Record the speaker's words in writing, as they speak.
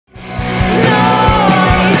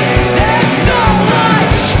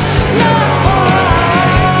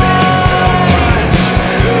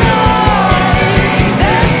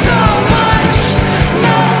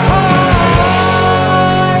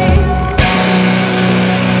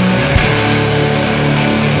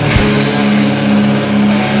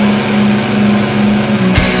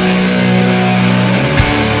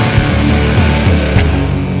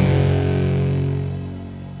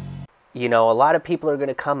lot of people are going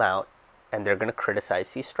to come out and they're going to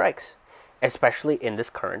criticize these strikes, especially in this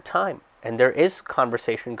current time. And there is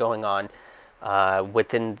conversation going on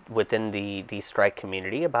within the strike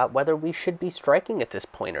community about whether we should be striking at this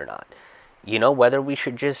point or not. You know, whether we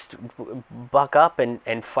should just buck up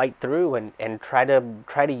and fight through and try to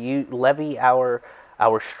levy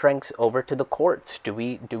our strengths over to the courts. Do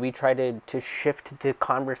we try to shift the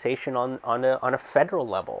conversation on a federal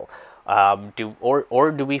level?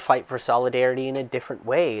 Or do we fight for solidarity in a different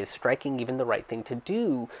way? Is striking even the right thing to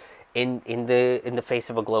do in the face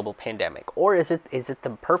of a global pandemic? Or is it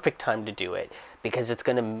the perfect time to do it because it's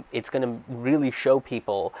gonna really show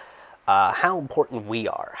people how important we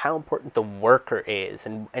are, how important the worker is,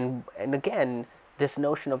 and again, this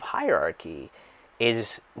notion of hierarchy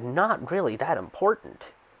is not really that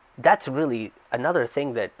important. That's really another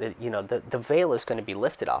thing that, you know, the veil is going to be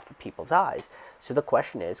lifted off of people's eyes. So the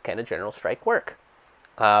question is, can a general strike work?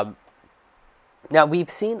 Now,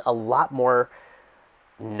 we've seen a lot more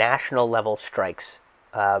national level strikes.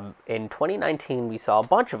 In 2019, we saw a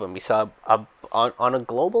bunch of them. We saw on a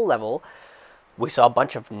global level, we saw a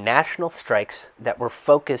bunch of national strikes that were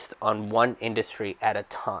focused on one industry at a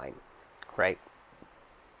time, right?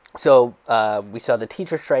 So we saw the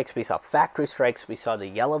teacher strikes, we saw factory strikes, we saw the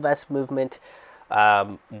Yellow Vest movement,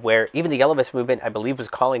 where even the Yellow Vest movement, I believe, was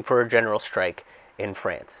calling for a general strike in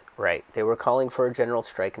France, right? They were calling for a general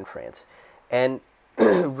strike in France. And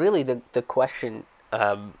really the question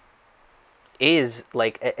is,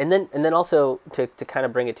 like, and then also to kind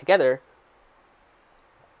of bring it together,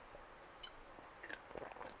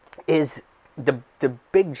 is the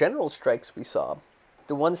big general strikes we saw,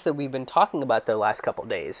 the ones that we've been talking about the last couple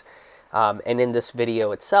days, and in this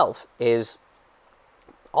video itself, is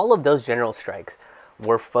all of those general strikes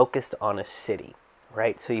were focused on a city,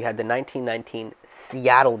 right? So you had the 1919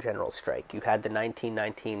 Seattle general strike, you had the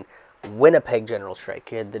 1919 Winnipeg general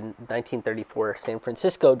strike, you had the 1934 San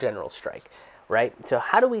Francisco general strike, right? So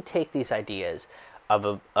how do we take these ideas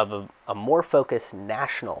of a more focused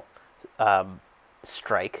national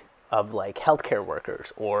strike of, like, healthcare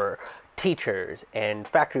workers or teachers and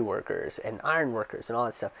factory workers and iron workers and all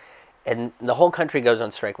that stuff, and the whole country goes on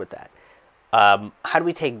strike with that? How do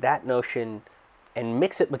we take that notion and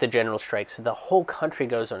mix it with the general strike so the whole country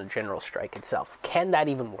goes on a general strike itself? Can that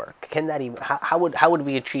even work? Can that even, how would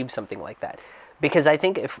we achieve something like that? Because I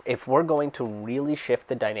think if we're going to really shift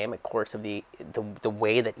the dynamic course of the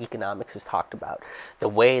way that economics is talked about, the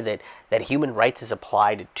way that human rights is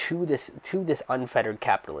applied to this unfettered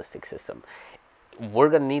capitalistic system, we're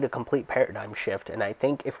going to need a complete paradigm shift. And I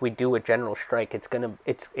think if we do a general strike, it's going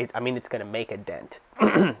to make a dent.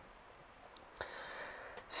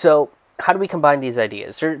 So how do we combine these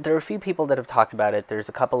ideas? There are a few people that have talked about it. There's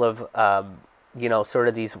a couple of sort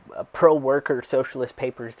of these pro-worker socialist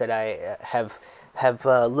papers that I have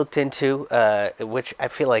looked into, which I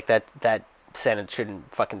feel like that sentence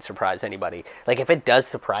shouldn't fucking surprise anybody. Like, if it does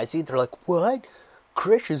surprise you, they're like, what?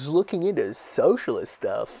 Krish is looking into socialist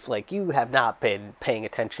stuff. Like, you have not been paying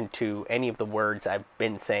attention to any of the words I've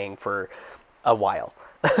been saying for a while.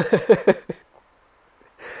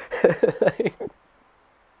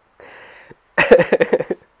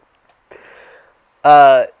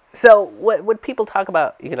 So what people talk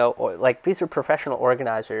about, you know, or, like, these are professional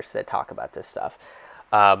organizers that talk about this stuff.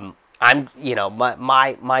 My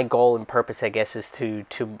goal and purpose, I guess, is to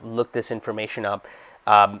look this information up,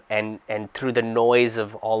 and through the noise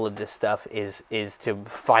of all of this stuff is to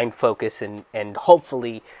find focus and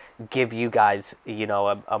hopefully give you guys, you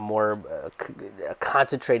know, a more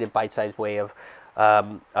concentrated, bite-sized way of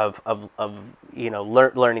you know,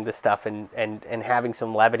 learning this stuff and having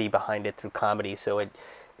some levity behind it through comedy. So it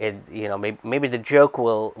you know, maybe the joke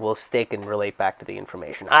will stick and relate back to the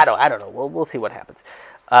information. I don't know. We'll see what happens.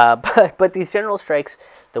 But these general strikes,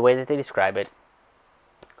 the way that they describe it,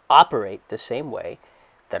 operate the same way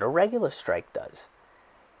that a regular strike does.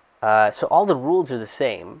 So all the rules are the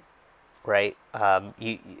same, right?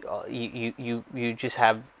 You just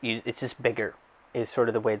have, it's just bigger, is sort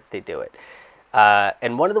of the way that they do it.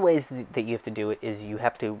 And one of the ways that you have to do it is you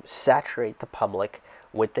have to saturate the public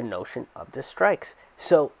with the notion of the strikes.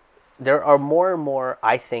 So there are more and more,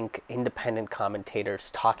 I think, independent commentators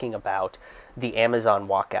talking about the Amazon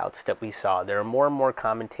walkouts that we saw. There are more and more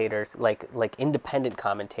commentators, like independent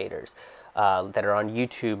commentators that are on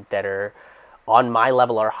YouTube that are on my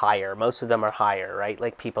level or higher. Most of them are higher, right?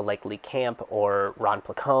 Like people like Lee Camp or Ron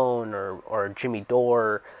Placone or Jimmy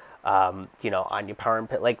Dore, you know, Anya Power and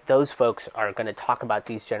Pit. Like, those folks are going to talk about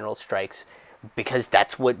these general strikes because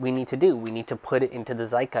that's what we need to do. We need to put it into the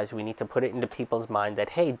zeitgeist. We need to put it into people's mind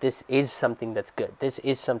that, hey, this is something that's good. This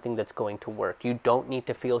is something that's going to work. You don't need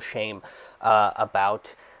to feel shame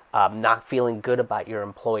about not feeling good about your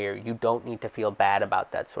employer. You don't need to feel bad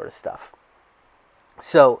about that sort of stuff.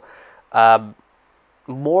 So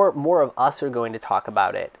more of us are going to talk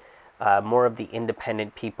about it. More of the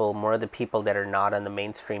independent people, more of the people that are not on the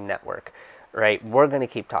mainstream network, right? We're going to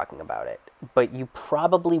keep talking about it. But you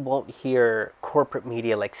probably won't hear corporate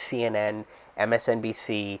media like CNN,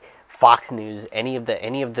 MSNBC, Fox News, any of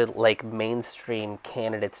the like mainstream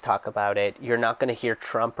candidates talk about it. You're not going to hear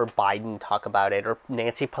Trump or Biden talk about it, or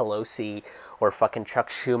Nancy Pelosi or fucking Chuck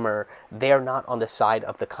Schumer. They're not on the side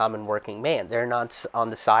of the common working man. They're not on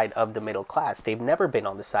the side of the middle class. They've never been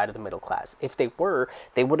on the side of the middle class. If they were,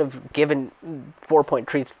 they would have given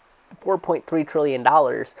 $4.3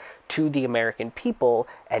 trillion to the American people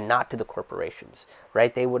and not to the corporations,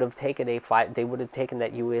 right? They would have taken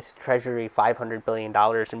that U.S. Treasury $500 billion,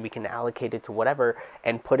 and we can allocate it to whatever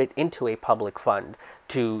and put it into a public fund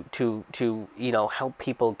to help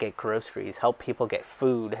people get groceries, help people get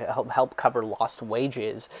food, help cover lost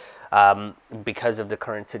wages because of the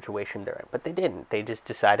current situation they're in. But they didn't. They just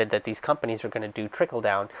decided that these companies are going to do trickle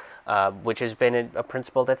down, which has been a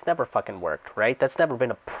principle that's never fucking worked, right? That's never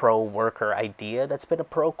been a pro-worker idea. That's been a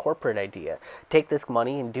pro-corporate idea. Take this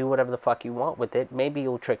money and do whatever the fuck you want with it. Maybe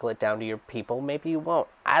you'll trickle it down to your people. Maybe you won't.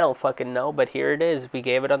 I don't fucking know, but here it is. We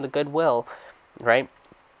gave it on the goodwill, right?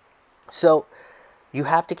 So you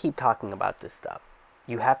have to keep talking about this stuff.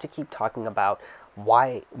 You have to keep talking about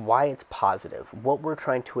why it's positive, what we're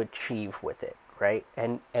trying to achieve with it, right?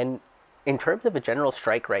 And in terms of a general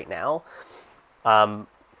strike right now,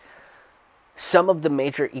 some of the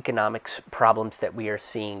major economics problems that we are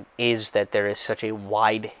seeing is that there is such a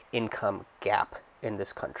wide income gap in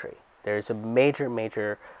this country. There is a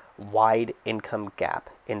major wide income gap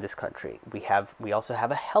in this country. We also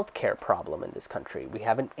have a healthcare problem in this country. We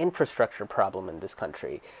have an infrastructure problem in this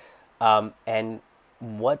country. And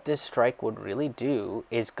what this strike would really do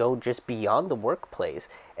is go just beyond the workplace.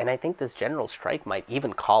 And I think this general strike might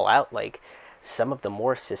even call out like some of the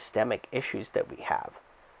more systemic issues that we have,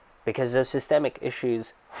 because those systemic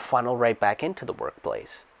issues funnel right back into the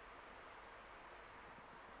workplace.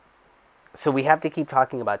 So we have to keep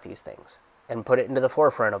talking about these things and put it into the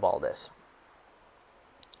forefront of all this.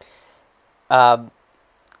 And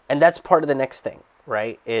that's part of the next thing,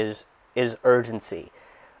 right? Is urgency.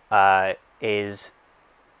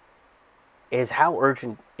 Is how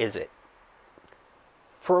urgent is it?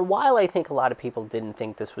 For a while, I think a lot of people didn't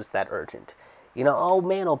think this was that urgent. You know, oh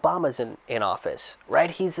man, Obama's in office, right?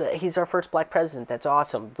 He's our first black president. That's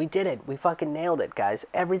awesome. We did it. We fucking nailed it, guys.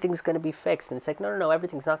 Everything's going to be fixed. And it's like, no,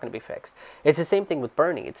 everything's not going to be fixed. It's the same thing with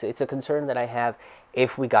Bernie. It's a concern that I have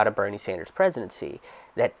if we got a Bernie Sanders presidency,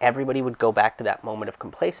 that everybody would go back to that moment of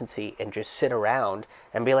complacency and just sit around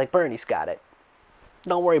and be like, Bernie's got it.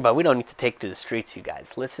 Don't worry about it. We don't need to take to the streets, you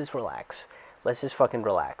guys. Let's just relax. Let's just fucking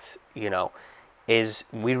relax. You know,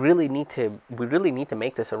 we really need to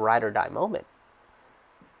make this a ride or die moment.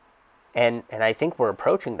 And I think we're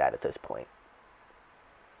approaching that at this point.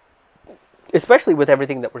 Especially with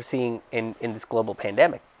everything that we're seeing in this global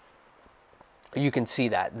pandemic. You can see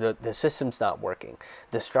that. The system's not working.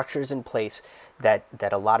 The structures in place that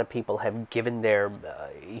a lot of people have given their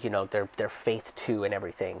faith to and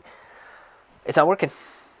everything, it's not working.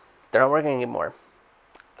 They're not working anymore.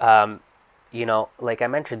 Like I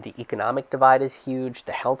mentioned, the economic divide is huge.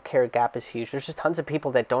 The healthcare gap is huge. There's just tons of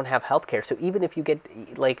people that don't have healthcare. So even if you get,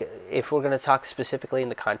 like, if we're going to talk specifically in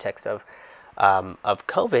the context of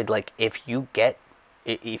COVID, like if you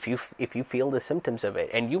feel the symptoms of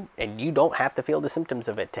it, and you don't have to feel the symptoms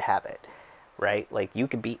of it to have it, right? Like you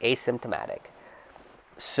could be asymptomatic.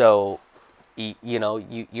 So, you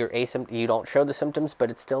don't show the symptoms,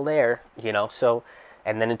 but it's still there, so.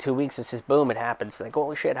 And then in 2 weeks, it's just boom, it happens. Like,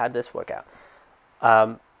 holy shit, how'd this work out?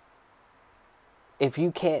 If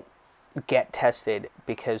you can't get tested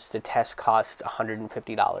because the test costs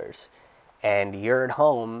 $150 and you're at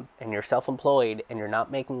home and you're self-employed and you're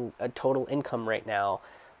not making a total income right now,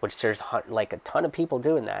 which there's like a ton of people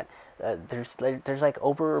doing that. There's like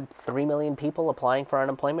over 3 million people applying for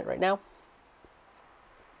unemployment right now.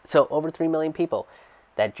 So over 3 million people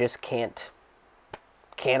that just can't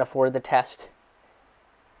afford the test.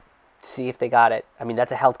 See if they got it. I mean,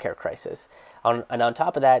 that's a healthcare crisis. And on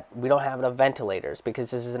top of that, we don't have enough ventilators because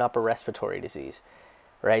this is an upper respiratory disease,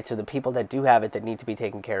 right? So the people that do have it that need to be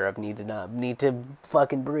taken care of need to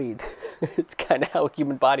fucking breathe. It's kind of how a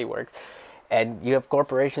human body works. And you have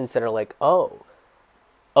corporations that are like, oh,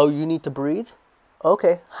 you need to breathe?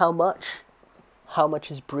 Okay, how much? How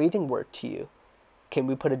much is breathing worth to you? Can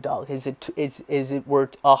we put a dollar? Is it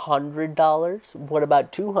worth $100? What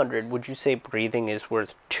about 200? Would you say breathing is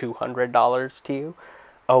worth $200 to you?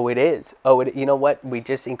 Oh, it is. Oh, you know what? We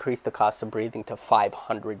just increased the cost of breathing to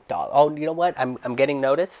 $500. Oh, you know what? I'm getting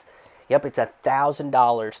notice. Yep, it's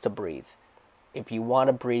 $1,000 to breathe. If you want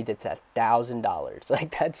to breathe, it's $1,000.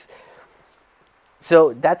 Like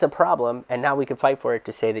that's a problem, and now we can fight for it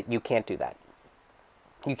to say that you can't do that.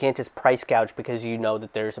 You can't just price gouge because you know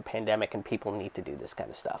that there's a pandemic and people need to do this kind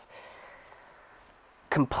of stuff.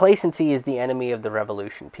 Complacency is the enemy of the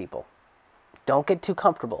revolution, people. Don't get too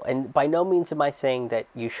comfortable. And by no means am I saying that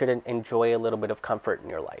you shouldn't enjoy a little bit of comfort in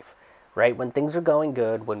your life, right? When things are going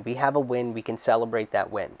good, when we have a win, we can celebrate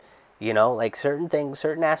that win. You know, like certain things,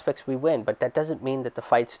 certain aspects we win, but that doesn't mean that the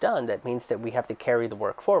fight's done. That means that we have to carry the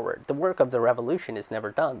work forward. The work of the revolution is never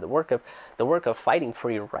done. The work of fighting for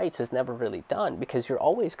your rights is never really done, because you're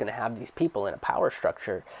always going to have these people in a power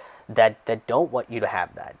structure that don't want you to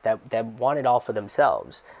have that want it all for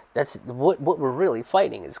themselves. That's what we're really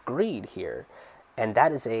fighting is greed here, and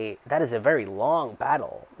that is a very long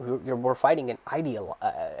battle. We're fighting an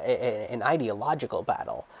ideological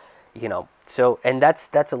battle. You know, so, and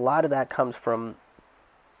that's a lot of that comes from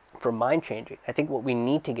mind changing. I think what we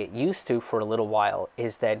need to get used to for a little while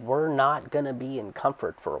is that we're not going to be in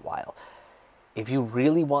comfort for a while. If you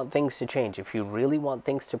really want things to change, if you really want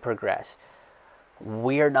things to progress,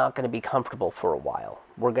 we're not going to be comfortable for a while.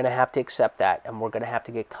 We're going to have to accept that, and we're going to have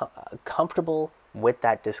to get comfortable with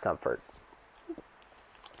that discomfort.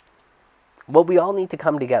 What we all need to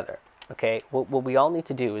come together, okay? What we all need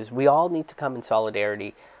to do is we all need to come in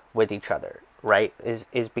solidarity with each other, right? Is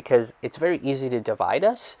because it's very easy to divide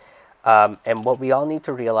us, and what we all need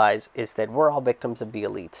to realize is that we're all victims of the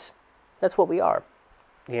elites. That's what we are.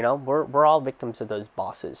 You know, we're all victims of those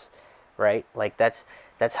bosses, right? Like that's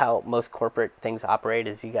how most corporate things operate.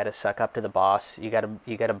 Is you got to suck up to the boss. You got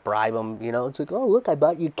to bribe them. You know, it's like, oh look, I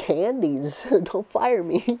bought you candies. Don't fire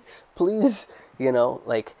me, please. You know,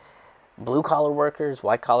 like. Blue collar workers,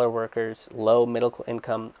 white collar workers, low middle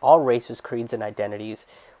income, all races, creeds, and identities.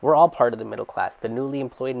 We're all part of the middle class. The newly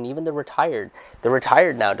employed and even the retired. The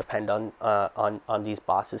retired now depend on these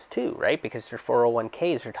bosses too, right? Because their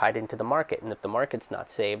 401ks are tied into the market, and if the market's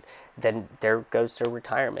not saved, then there goes their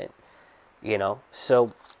retirement. You know,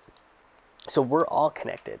 so we're all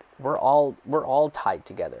connected. We're all tied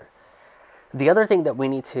together. The other thing that we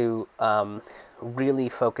need to really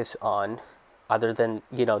focus on, other than,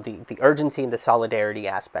 you know, the urgency and the solidarity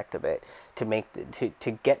aspect of it,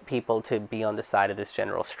 to get people to be on the side of this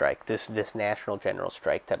general strike, this national general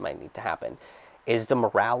strike that might need to happen, is the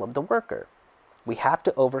morale of the worker. We have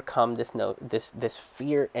to overcome this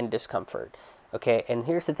fear and discomfort. Okay, and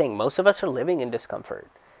here's the thing: most of us are living in discomfort.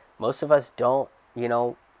 Most of us don't, you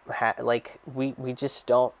know, we just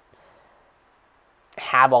don't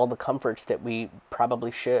have all the comforts that we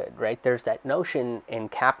probably should, right? There's that notion in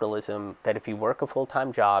capitalism that if you work a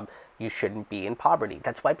full-time job, you shouldn't be in poverty.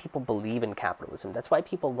 That's why people believe in capitalism. That's why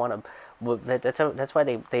people want to, that's why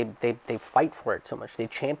they fight for it so much. They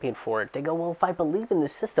champion for it. They go, well, if I believe in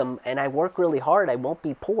this system and I work really hard, I won't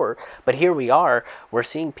be poor. But here we are, we're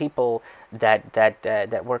seeing people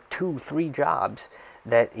that work 2-3 jobs,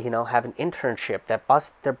 that, you know, have an internship, that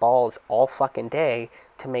bust their balls all fucking day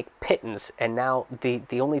to make pittance, and now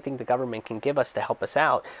the only thing the government can give us to help us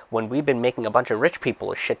out, when we've been making a bunch of rich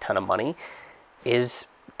people a shit ton of money, is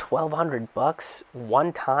 $1,200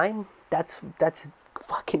 one time. That's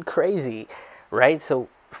fucking crazy, right? So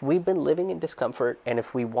we've been living in discomfort, and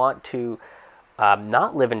if we want to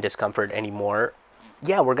not live in discomfort anymore,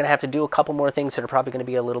 yeah, we're gonna have to do a couple more things that are probably going to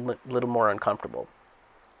be a little more uncomfortable.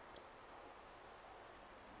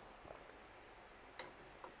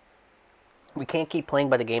 We can't keep playing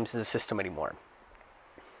by the games of the system anymore.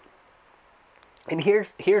 And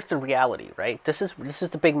here's the reality, right? This is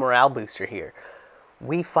the big morale booster here.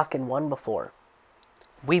 We fucking won before.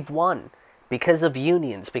 We've won because of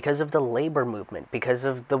unions, because of the labor movement, because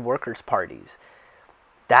of the workers' parties.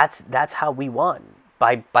 That's how we won,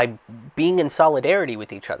 by being in solidarity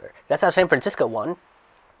with each other. That's how San Francisco won.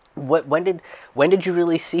 When did you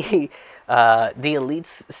really see the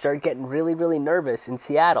elites start getting really, really nervous in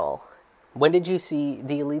Seattle? When did you see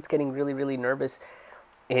the elites getting really, really nervous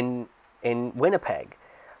in Winnipeg?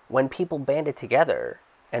 When people banded together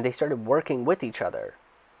and they started working with each other.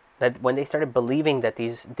 That when they started believing that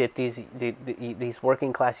these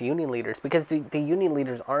working class union leaders, because the union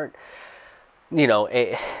leaders aren't, you know,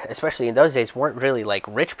 especially in those days, weren't really like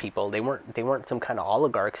rich people. They weren't some kind of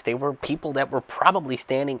oligarchs. They were people that were probably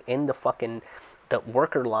standing in the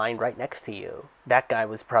worker line right next to you. That guy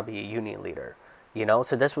was probably a union leader. You know,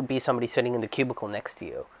 so this would be somebody sitting in the cubicle next to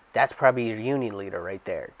you. That's probably your union leader right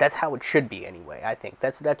there. That's how it should be anyway, I think.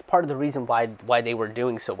 That's part of the reason why they were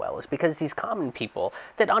doing so well, is because these common people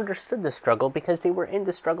that understood the struggle because they were in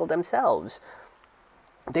the struggle themselves.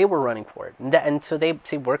 They were running for it. And so they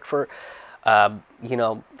worked for, you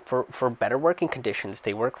know, for better working conditions.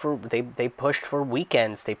 They pushed for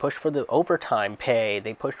weekends. They pushed for the overtime pay.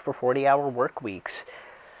 They pushed for 40-hour work weeks.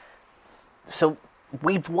 So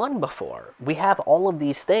we've won before. We have all of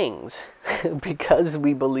these things because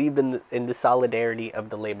we believed in the solidarity of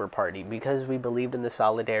the Labor Party, because we believed in the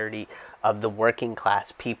solidarity of the working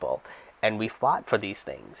class people, and we fought for these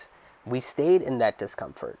things. We stayed in that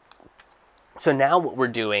discomfort. So now what we're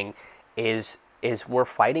doing is we're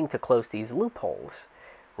fighting to close these loopholes,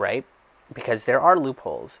 right? Because there are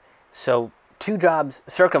loopholes. So 2 jobs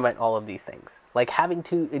circumvent all of these things. Like having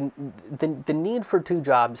the need for 2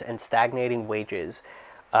 jobs and stagnating wages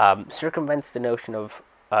circumvents the notion of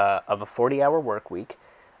a 40-hour work week,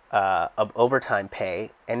 of overtime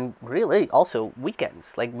pay, and really also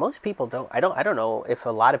weekends. Like most people don't. I don't know if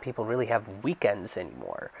a lot of people really have weekends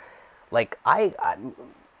anymore. Like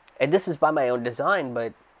and this is by my own design,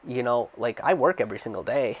 but you know, like I work every single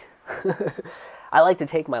day. I like to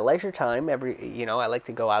take my leisure time I like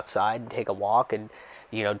to go outside and take a walk and,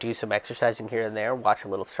 you know, do some exercising here and there, watch a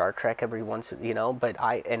little Star Trek every once, you know, but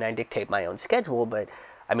I dictate my own schedule, but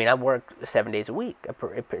I mean, I work 7 days a week.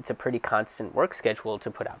 It's a pretty constant work schedule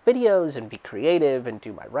to put out videos and be creative and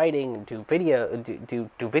do my writing and do video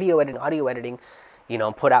editing, audio editing, you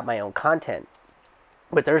know, put out my own content.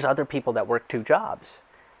 But there's other people that work 2 jobs.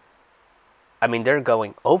 I mean, they're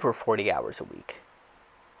going over 40 hours a week.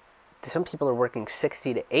 Some people are working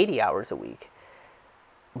 60 to 80 hours a week,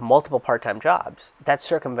 multiple part-time jobs. That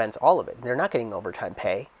circumvents all of it. They're not getting overtime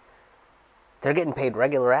pay. They're getting paid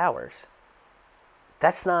regular hours.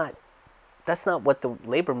 That's not what the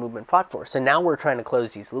labor movement fought for. So now we're trying to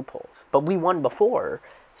close these loopholes. But we won before,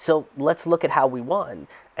 so let's look at how we won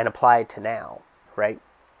and apply it to now, right?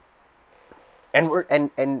 And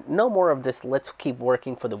and no more of this let's keep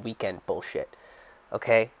working for the weekend bullshit.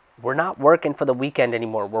 Okay? We're not working for the weekend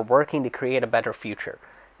anymore. We're working to create a better future.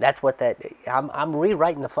 That's what I'm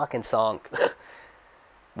rewriting the fucking song.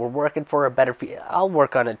 We're working for a better future. I'll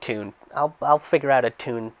work on a tune. I'll figure out a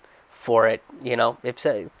tune for it, you know. If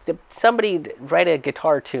somebody write a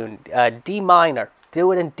guitar tune, D minor.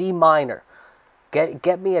 Do it in D minor.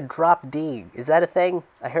 Get me a drop D. Is that a thing?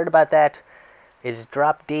 I heard about that. Is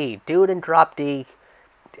drop D. Do it in drop D,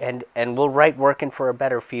 and we'll write "Working for a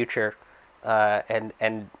Better Future," and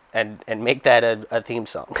make that a theme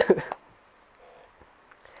song.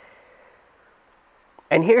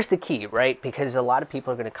 And here's the key, right? Because a lot of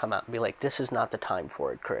people are going to come out and be like, "This is not the time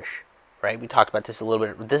for it, Krish." Right? We talked about this a little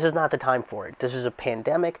bit. This is not the time for it. This is a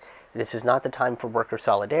pandemic. This is not the time for worker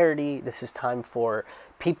solidarity. This is time for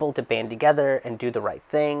people to band together and do the right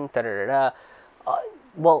thing.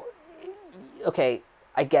 Well, okay,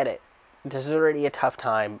 I get it. This is already a tough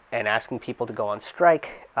time, and asking people to go on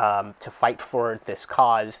strike to fight for this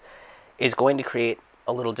cause is going to create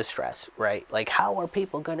a little distress, right? Like, how are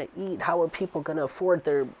people going to eat? How are people going to afford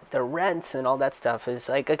their rents and all that stuff? Is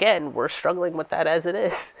like, again, we're struggling with that as it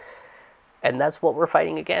is. And that's what we're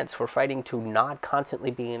fighting against. We're fighting to not constantly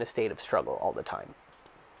be in a state of struggle all the time.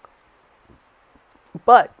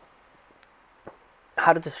 But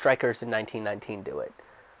how did the strikers in 1919 do it?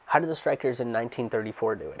 How did the strikers in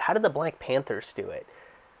 1934 do it? How did the Black Panthers do it?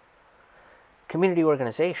 Community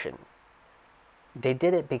organization. They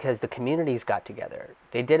did it because the communities got together.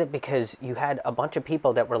 They did it because you had a bunch of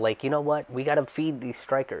people that were like, you know what? We got to feed these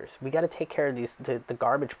strikers. We got to take care of the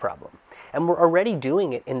garbage problem. And we're already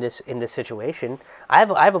doing it in this situation. I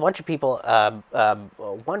have a bunch of people.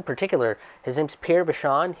 One particular, his name's Pierre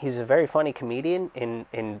Vachon. He's a very funny comedian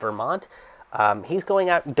in Vermont. He's going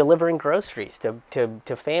out delivering groceries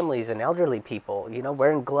to families and elderly people, you know,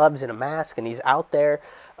 wearing gloves and a mask, and he's out there,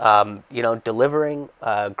 you know, delivering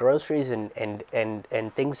groceries and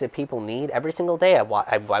things that people need every single day. I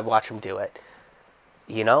watch him do it.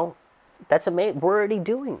 You know, that's amazing. We're already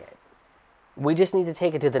doing it. We just need to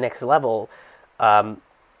take it to the next level,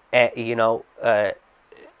 you know,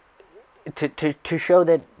 to show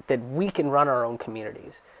that we can run our own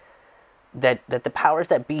communities. That the powers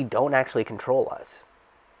that be don't actually control us.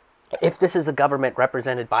 If this is a government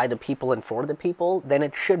represented by the people and for the people, then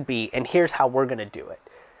it should be. And here's how we're going to do it.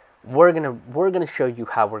 We're gonna show you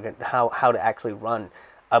how how to actually run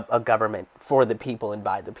a government for the people and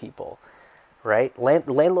by the people, right?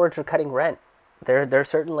 Landlords are cutting rent. There are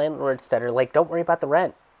certain landlords that are like, don't worry about the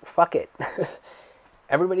rent. Fuck it.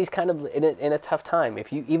 Everybody's kind of in a tough time.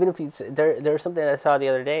 If you even if you there's something I saw the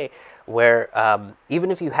other day where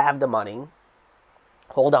even if you have the money,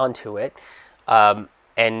 hold on to it,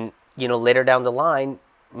 and later down the line,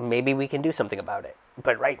 maybe we can do something about it.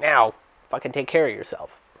 But right now, fucking take care of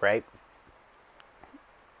yourself, right?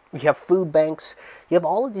 You have food banks. You have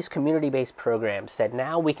all of these community-based programs that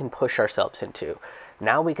now we can push ourselves into.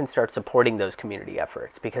 Now we can start supporting those community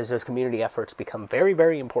efforts because those community efforts become very,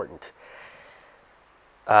 very important.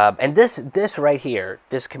 And this right here,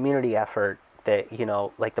 this community effort that,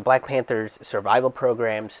 like the Black Panthers survival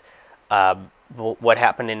programs, what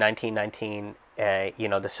happened in 1919,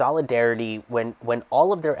 the solidarity, when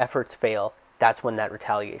all of their efforts fail, that's when that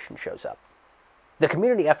retaliation shows up. The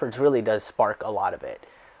community efforts really does spark a lot of it,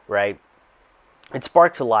 right? It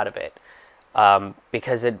sparks a lot of it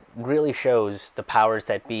because it really shows the powers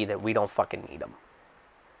that be that we don't fucking need them.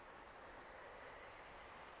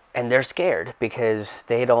 And they're scared because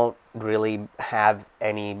they don't really have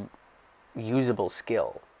any usable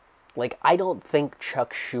skill. Like, I don't think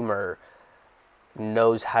Chuck Schumer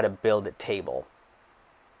knows how to build a table.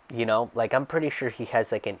 Like, I'm pretty sure he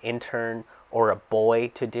has like an intern or a boy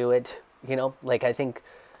to do it. Like, I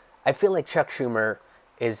feel like Chuck Schumer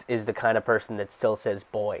is the kind of person that still says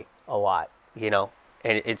boy a lot, and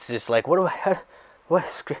it's just like,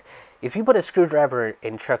 if you put a screwdriver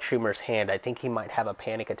in Chuck Schumer's hand, I think he might have a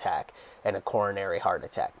panic attack and a coronary heart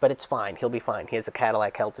attack. But it's fine. He'll be fine. He has a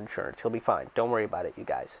Cadillac health insurance. He'll be fine. Don't worry about it, you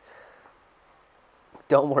guys.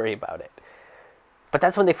 Don't worry about it. But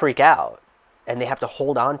that's when they freak out. And they have to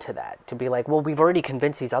hold on to that. To be like, well, we've already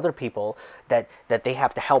convinced these other people that they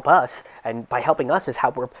have to help us. And by helping us is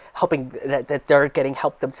how we're helping, that they're getting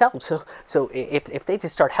help themselves. So if they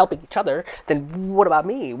just start helping each other, then what about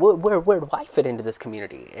me? Where do I fit into this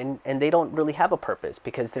community? And they don't really have a purpose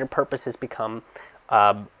because their purpose has become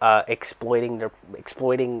exploiting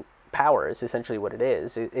power is essentially what it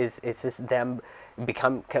is. It's just them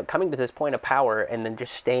coming to this point of power and then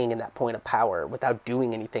just staying in that point of power without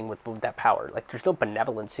doing anything with that power. Like, there's no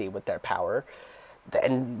benevolency with their power.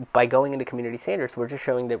 And by going into community standards, we're just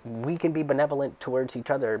showing that we can be benevolent towards each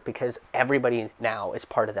other because everybody now is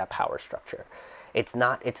part of that power structure. It's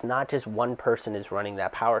not just one person is running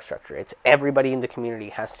that power structure. It's everybody in the community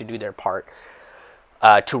has to do their part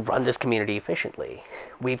to run this community efficiently.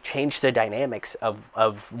 We've changed the dynamics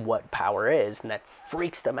of what power is, and that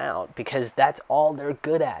freaks them out because that's all they're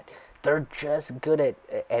good at. They're just good at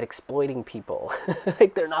exploiting people.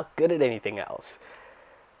 Like, they're not good at anything else.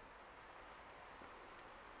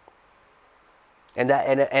 And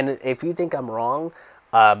if you think I'm wrong,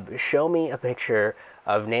 show me a picture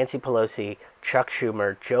of Nancy Pelosi, Chuck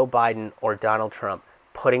Schumer, Joe Biden, or Donald Trump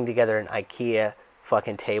putting together an IKEA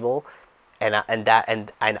fucking table. And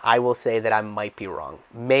I will say that I might be wrong.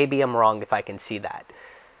 Maybe I'm wrong if I can see that.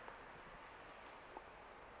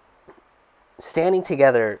 Standing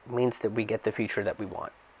together means that we get the future that we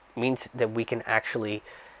want. It means that we can actually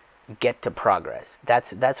get to progress.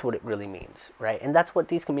 That's what it really means, right? And that's what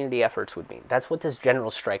these community efforts would mean. That's what this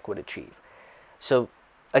general strike would achieve. So,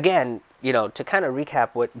 again, to kind of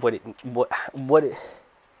recap what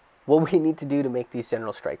we need to do to make these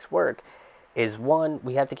general strikes work is, one,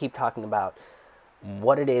 we have to keep talking about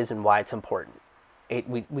what it is and why it's important.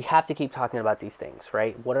 We have to keep talking about these things,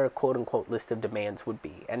 right? What our quote-unquote list of demands would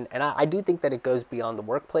be. And I do think that it goes beyond the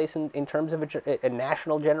workplace in terms of a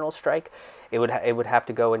national general strike. It would have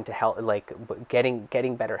to go into health, like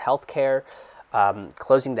getting better health care,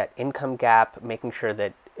 closing that income gap, making sure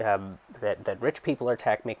that that rich people are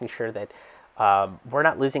taxed, making sure that we're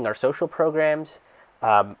not losing our social programs.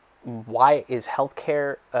 Why is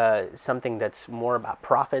healthcare something that's more about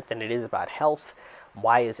profit than it is about health?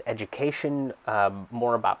 Why is education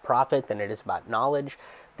more about profit than it is about knowledge?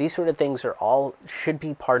 These sort of things should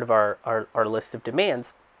be part of our list of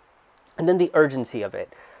demands. And then the urgency of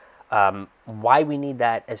it. Why we need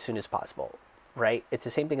that as soon as possible, right? It's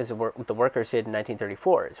the same thing as what the workers did in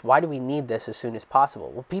 1934. Is why do we need this as soon as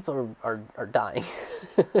possible? Well, people are dying.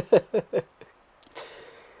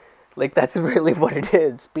 Like, that's really what it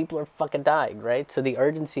is. People are fucking dying, right? So the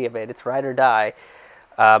urgency of it, it's ride or die.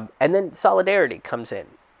 And then solidarity comes in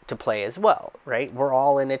to play as well, right? We're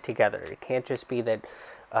all in it together. It can't just be that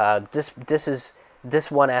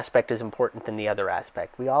this one aspect is important than the other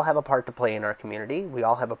aspect. We all have a part to play in our community. We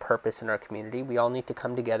all have a purpose in our community. We all need to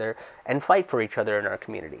come together and fight for each other in our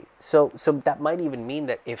community. So that might even mean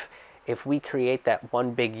that if we create that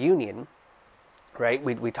one big union, right?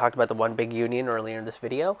 We talked about the one big union earlier in this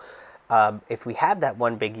video. If we have that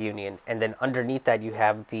one big union, and then underneath that you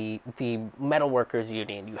have the metal workers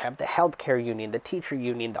union, you have the healthcare union, the teacher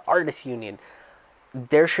union, the artist union,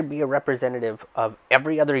 there should be a representative of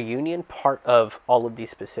every other union part of all of these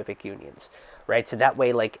specific unions, right? So that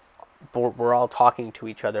way, like, we're all talking to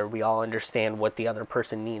each other, we all understand what the other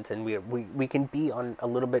person needs, and we can be on a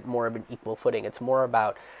little bit more of an equal footing. It's more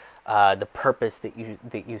about the purpose that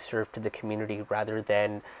you serve to the community rather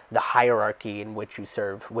than the hierarchy in which you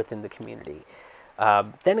serve within the community.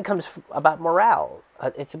 Then it comes about morale.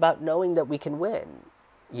 It's about knowing that we can win.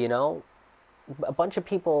 You know, a bunch of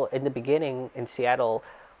people in the beginning in Seattle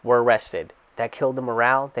were arrested. That killed the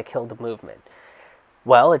morale. That killed the movement.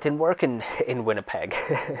 Well, it didn't work in Winnipeg.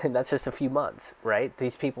 That's just a few months, right?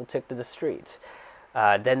 These people took to the streets.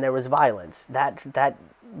 Then there was violence. That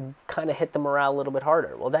kind of hit the morale a little bit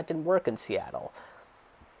harder. Well, that didn't work in Seattle.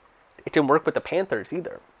 It didn't work with the Panthers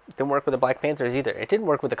either. It didn't work with the Black Panthers either. It didn't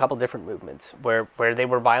work with a couple different movements where they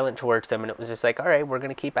were violent towards them, and it was just like, all right, we're going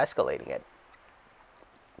to keep escalating it.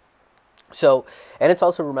 So, and it's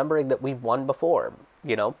also remembering that we've won before,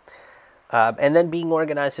 you know, and then being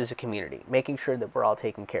organized as a community, making sure that we're all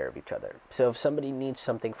taking care of each other. So if somebody needs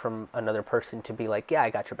something from another person, to be like, yeah, I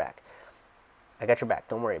got your back. I got your back.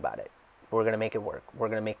 Don't worry about it. We're going to make it work. We're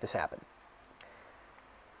going to make this happen.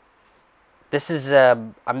 This is,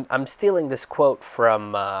 I'm stealing this quote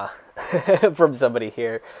from, from somebody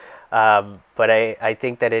here, but I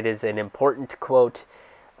think that it is an important quote,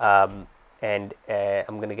 and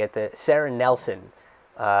I'm going to get the Sarah Nelson.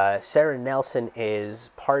 Sarah Nelson is,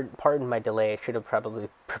 pardon my delay, I should have probably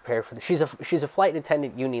prepared for this. She's a flight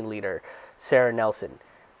attendant union leader, Sarah Nelson.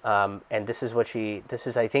 And this is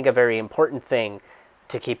I think, a very important thing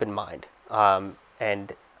to keep in mind.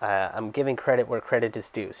 And I'm giving credit where credit is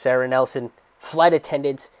due. Sarah Nelson, flight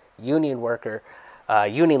attendant, union worker,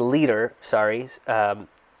 union leader, sorry.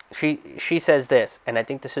 She says this, and I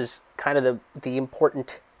think this is kind of the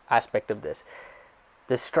important aspect of this.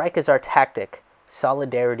 The strike is our tactic.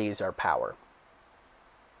 Solidarity is our power.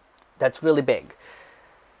 That's really big.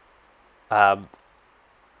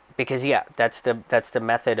 Because, yeah, that's the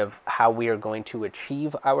method of how we are going to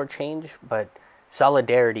achieve our change, but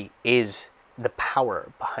solidarity is the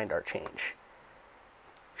power behind our change.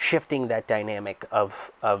 Shifting that dynamic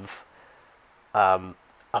of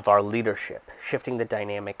our leadership, shifting the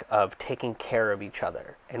dynamic of taking care of each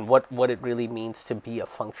other, and what it really means to be a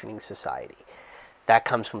functioning society. That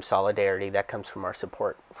comes from solidarity. That comes from our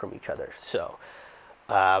support from each other. So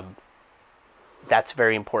that's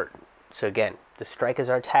very important. So again, the strike is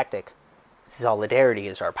our tactic. Solidarity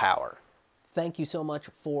is our power. Thank you so much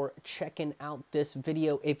for checking out this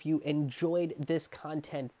video. If you enjoyed this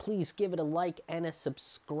content, please give it a like and a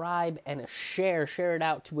subscribe and a share. Share it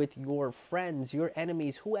out with your friends, your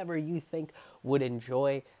enemies, whoever you think would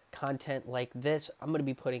enjoy content like this. I'm going to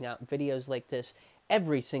be putting out videos like this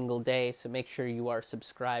every single day, so make sure you are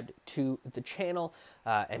subscribed to the channel,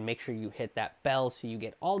 and make sure you hit that bell so you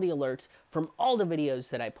get all the alerts from all the videos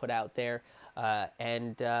that I put out there.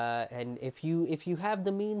 And if you have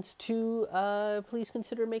the means to, please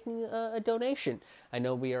consider making a donation. I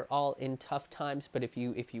know we are all in tough times, but if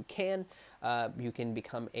you can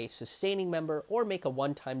become a sustaining member or make a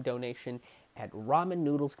one-time donation at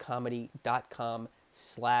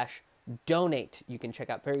ramennoodlescomedy.com/donate. You can check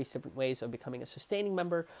out various different ways of becoming a sustaining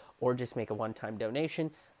member or just make a one-time donation.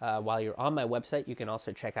 While you're on my website, you can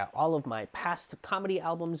also check out all of my past comedy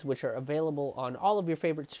albums, which are available on all of your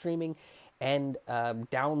favorite streaming and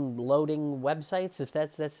downloading websites, if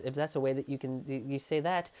that's a way that you say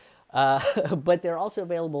that. But they're also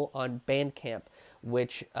available on Bandcamp,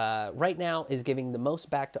 which right now is giving the most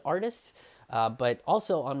back to artists. But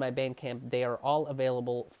also on my Bandcamp, they are all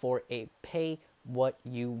available for a pay what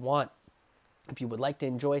you want. If you would like to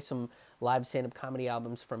enjoy some live stand-up comedy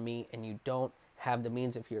albums from me and you don't have the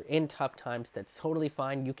means, if you're in tough times, that's totally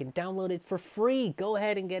fine. You can download it for free. Go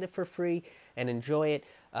ahead and get it for free and enjoy it.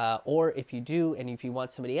 Or if you do, and if you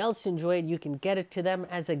want somebody else to enjoy it, you can get it to them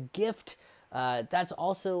as a gift. That's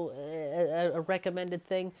also a recommended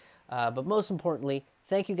thing. But most importantly,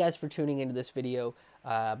 thank you guys for tuning into this video.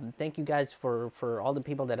 Thank you guys for all the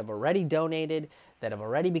people that have already donated, that have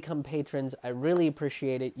already become patrons. I really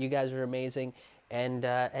appreciate it. You guys are amazing. And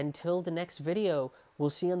until the next video, we'll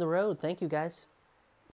see you on the road. Thank you guys.